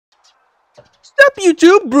Step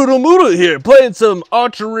YouTube, Brutal Mootal here, playing some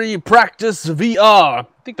Archery Practice VR.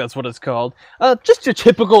 I think that's what it's called. Just your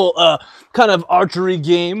typical kind of archery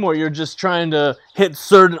game where you're just trying to hit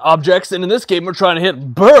certain objects, and in this game we're trying to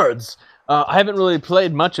hit birds. I haven't really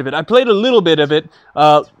played much of it. I played a little bit of it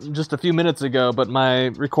just a few minutes ago, but my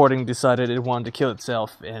recording decided it wanted to kill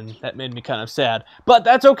itself, and that made me kind of sad. But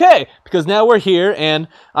that's okay, because now we're here, and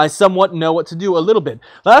I somewhat know what to do a little bit.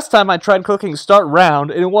 Last time I tried clicking start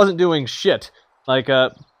round, and it wasn't doing shit. Like,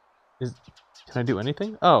 can I do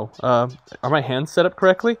anything? Oh, are my hands set up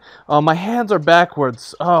correctly? Oh, my hands are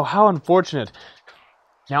backwards. Oh, how unfortunate.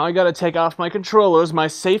 Now I gotta take off my controllers, my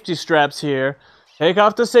safety straps here. Take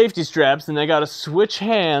off the safety straps, and I gotta switch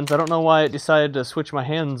hands. I don't know why it decided to switch my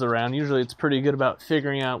hands around. Usually it's pretty good about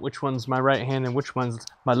figuring out which one's my right hand and which one's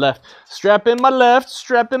my left. Strap in my left,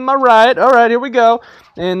 strap in my right. All right, here we go.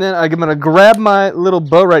 And then I'm gonna grab my little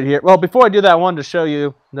bow right here. Well, before I do that, I wanted to show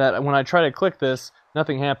you that when I try to click this,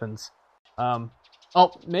 nothing happens.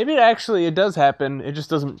 Oh, maybe it does happen. It just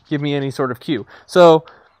doesn't give me any sort of cue. So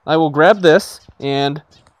I will grab this, and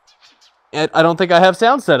I don't think I have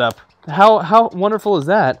sound set up. How wonderful is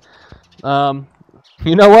that?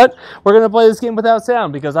 You know what? We're going to play this game without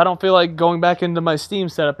sound because I don't feel like going back into my Steam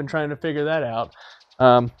setup and trying to figure that out.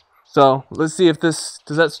 So let's see if does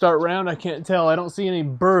that start round? I can't tell. I don't see any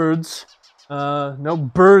birds.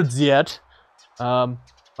 No birds yet.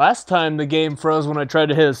 Last time the game froze when I tried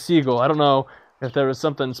to hit a seagull. I don't know if there was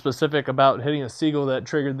something specific about hitting a seagull that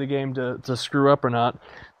triggered the game to screw up or not.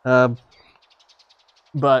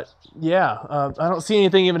 But yeah, I don't see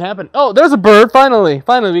anything even happen. Oh, there's a bird! Finally,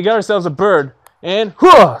 we got ourselves a bird. And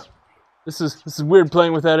whoo! This is weird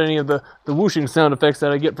playing without any of the whooshing sound effects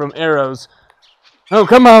that I get from arrows. Oh,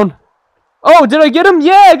 come on! Oh, did I get him?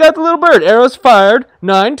 Yeah, I got the little bird. Arrows fired.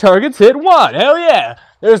 9 targets hit 1. Hell yeah!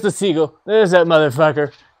 There's the seagull. There's that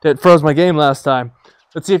motherfucker that froze my game last time.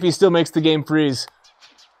 Let's see if he still makes the game freeze.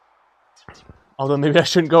 Although maybe I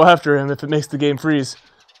shouldn't go after him if it makes the game freeze.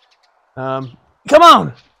 Come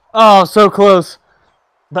on! Oh, so close.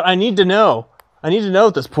 But I need to know. I need to know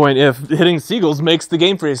at this point if hitting seagulls makes the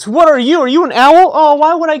game freeze. What are you? Are you an owl? Oh,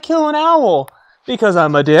 why would I kill an owl? Because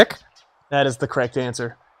I'm a dick. That is the correct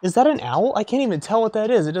answer. Is that an owl? I can't even tell what that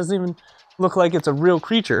is. It doesn't even look like it's a real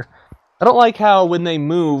creature. I don't like how when they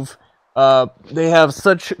move, they have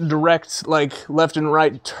such direct, like, left and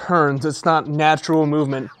right turns. It's not natural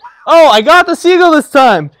movement. Oh, I got the seagull this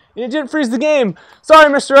time! And it didn't freeze the game.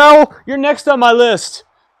 Sorry, Mr. Owl. You're next on my list.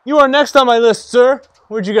 You are next on my list, sir.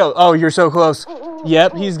 Where'd you go? Oh, you're so close.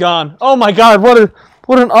 Yep, he's gone. Oh my God, what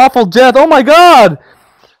an awful death. Oh my God.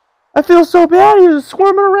 I feel so bad. He was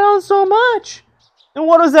squirming around so much. And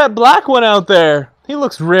what is that black one out there? He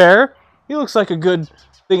looks rare. He looks like a good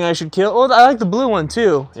thing I should kill. Oh, I like the blue one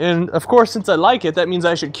too. And of course, since I like it, that means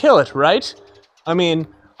I should kill it, right? I mean,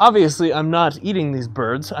 obviously I'm not eating these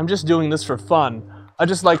birds. I'm just doing this for fun. I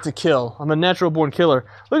just like to kill. I'm a natural-born killer.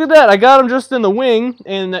 Look at that. I got him just in the wing,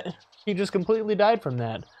 and he just completely died from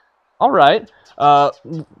that. All right.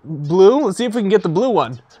 Blue. Let's see if we can get the blue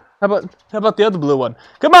one. How about the other blue one?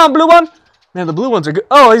 Come on, blue one. Man, the blue ones are good.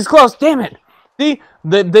 Oh, he's close. Damn it. See,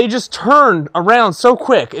 they just turned around so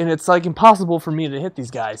quick, and it's like impossible for me to hit these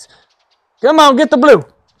guys. Come on, get the blue.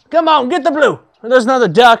 Come on, get the blue. And there's another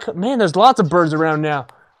duck. Man, there's lots of birds around now.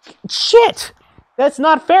 Shit. That's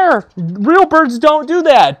not fair. Real birds don't do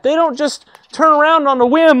that. They don't just turn around on a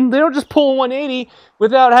whim. They don't just pull 180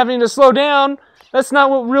 without having to slow down. That's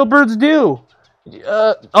not what real birds do.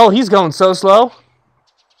 Oh, he's going so slow.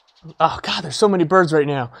 Oh, God, there's so many birds right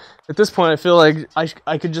now. At this point, I feel like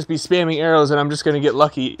I could just be spamming arrows and I'm just going to get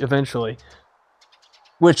lucky eventually.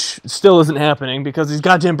 Which still isn't happening because these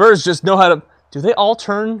goddamn birds just know how to... Do they all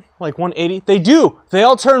turn like 180? They do. They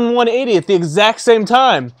all turn 180 at the exact same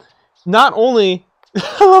time. Not only,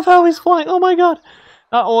 I love how he's flying, oh my God.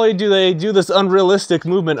 Not only do they do this unrealistic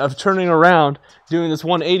movement of turning around, doing this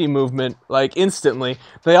 180 movement, like instantly,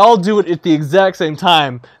 they all do it at the exact same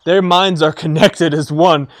time. Their minds are connected as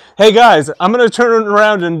one. Hey guys, I'm going to turn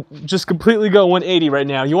around and just completely go 180 right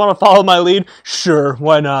now. You want to follow my lead? Sure,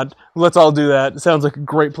 why not? Let's all do that. It sounds like a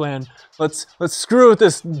great plan. Let's screw with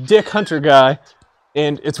this dick hunter guy.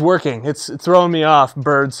 And it's working. It's throwing me off,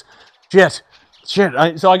 birds. Shit.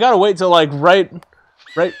 So I gotta wait till like right.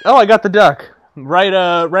 Oh, I got the duck. Right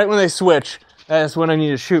when they switch. That's when I need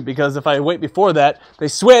to shoot because if I wait before that, they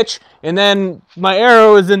switch and then my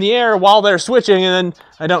arrow is in the air while they're switching and then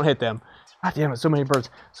I don't hit them. God damn it, so many birds.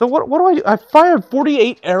 So what do I do? I fired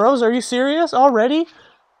 48 arrows. Are you serious already?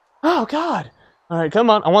 Oh God. All right, come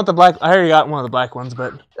on. I want the black. I already got one of the black ones,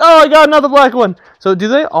 but oh, I got another black one. So do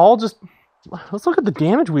they all just? Let's look at the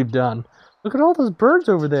damage we've done. Look at all those birds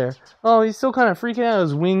over there. Oh, he's still kind of freaking out.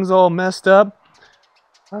 His wings all messed up.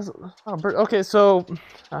 Okay, so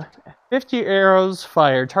 50 arrows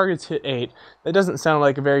fired, targets hit 8. That doesn't sound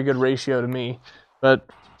like a very good ratio to me, but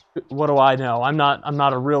what do I know? I'm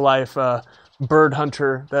not a real life bird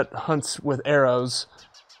hunter that hunts with arrows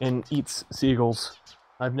and eats seagulls.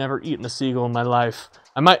 I've never eaten a seagull in my life.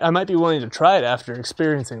 I might be willing to try it after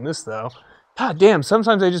experiencing this though. God damn,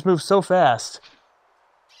 sometimes they just move so fast.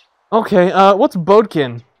 Okay, what's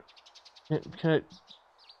bodkin?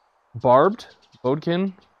 Barbed?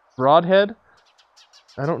 Bodkin? Broadhead?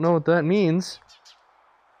 I don't know what that means.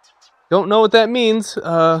 Don't know what that means.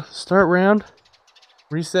 Start round.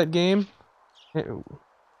 Reset game. How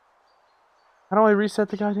do I reset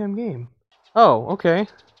the goddamn game? Oh, okay.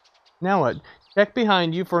 Now what? Check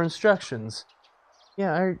behind you for instructions.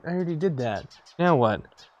 Yeah, I already did that. Now what?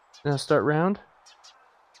 Now start round?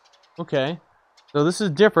 Okay. So this is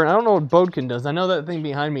different. I don't know what bodkin does. I know that thing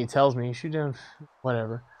behind me tells me. Shoot down...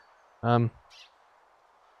 Whatever. Oh,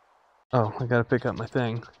 I gotta pick up my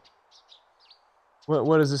thing.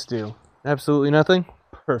 What does this do? Absolutely nothing?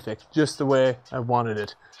 Perfect. Just the way I wanted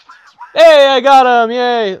it. Hey, I got him!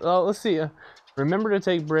 Yay! Well, let's see. Remember to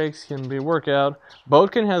take breaks can be a workout.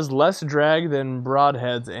 Bodkin has less drag than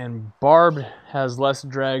broadheads, and barbed has less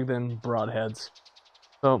drag than broadheads.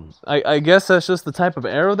 So, I guess that's just the type of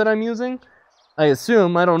arrow that I'm using? I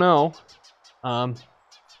assume, I don't know.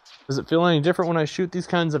 Does it feel any different when I shoot these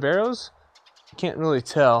kinds of arrows? I can't really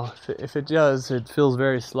tell. If it does, it feels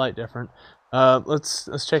very slight different.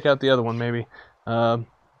 Let's check out the other one maybe.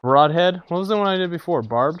 Broadhead. What was the one I did before?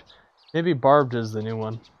 Barbed? Maybe barbed is the new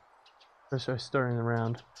one. Or should I starting the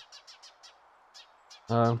round?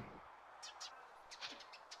 Can't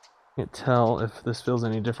tell if this feels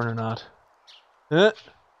any different or not.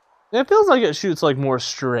 It feels like it shoots like more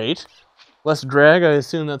straight. Less drag, I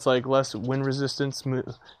assume that's like less wind resistance,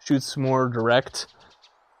 shoots more direct.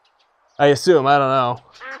 I assume, I don't know.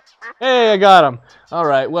 Hey, I got him!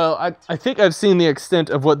 Alright, well, I think I've seen the extent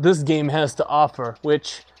of what this game has to offer,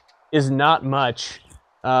 which is not much.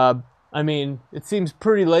 I mean, it seems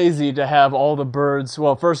pretty lazy to have all the birds,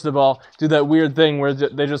 well, first of all, do that weird thing where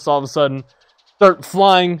they just all of a sudden start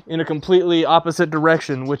flying in a completely opposite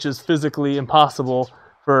direction, which is physically impossible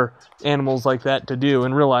for animals like that to do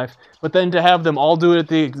in real life. But then to have them all do it at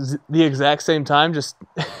the exact same time just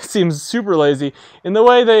seems super lazy. In the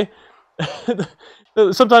way they...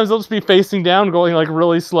 sometimes they'll just be facing down, going like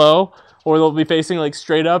really slow, or they'll be facing like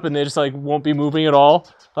straight up and they just like won't be moving at all.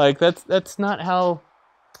 Like that's not how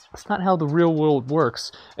the real world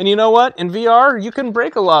works. And you know what? In VR, you can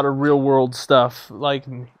break a lot of real world stuff, like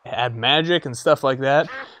add magic and stuff like that.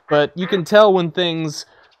 But you can tell when things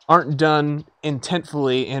aren't done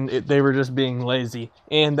intentfully and they were just being lazy.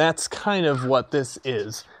 And that's kind of what this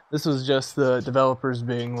is. This was just the developers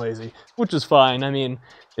being lazy, which is fine. I mean,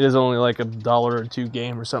 it is only like $1 or $2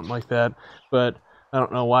 game or something like that. But I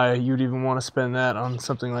don't know why you'd even want to spend that on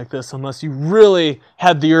something like this unless you really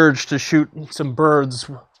had the urge to shoot some birds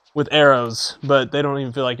with arrows. But they don't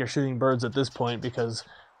even feel like you're shooting birds at this point because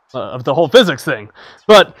of the whole physics thing.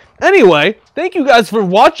 But anyway, thank you guys for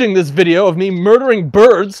watching this video of me murdering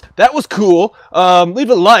birds. That was cool. Leave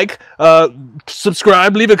a like,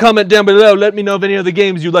 subscribe, leave a comment down below. Let me know of any other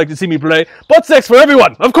games you'd like to see me play. Butt sex for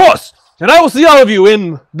everyone, of course! And I will see all of you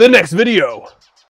in the next video.